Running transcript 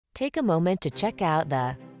Take a moment to check out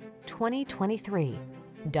the 2023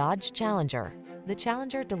 Dodge Challenger. The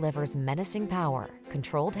Challenger delivers menacing power,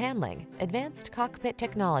 controlled handling, advanced cockpit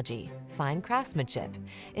technology, fine craftsmanship,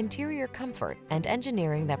 interior comfort, and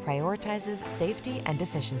engineering that prioritizes safety and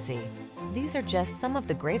efficiency. These are just some of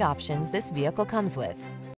the great options this vehicle comes with: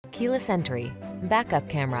 keyless entry, backup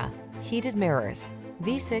camera, heated mirrors,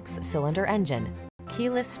 V6 cylinder engine,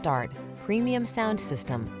 keyless start, premium sound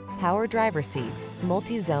system, power driver seat,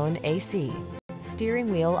 multi-zone AC,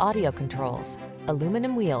 steering wheel audio controls,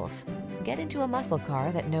 aluminum wheels. Get into a muscle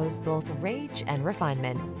car that knows both rage and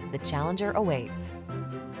refinement. The Challenger awaits.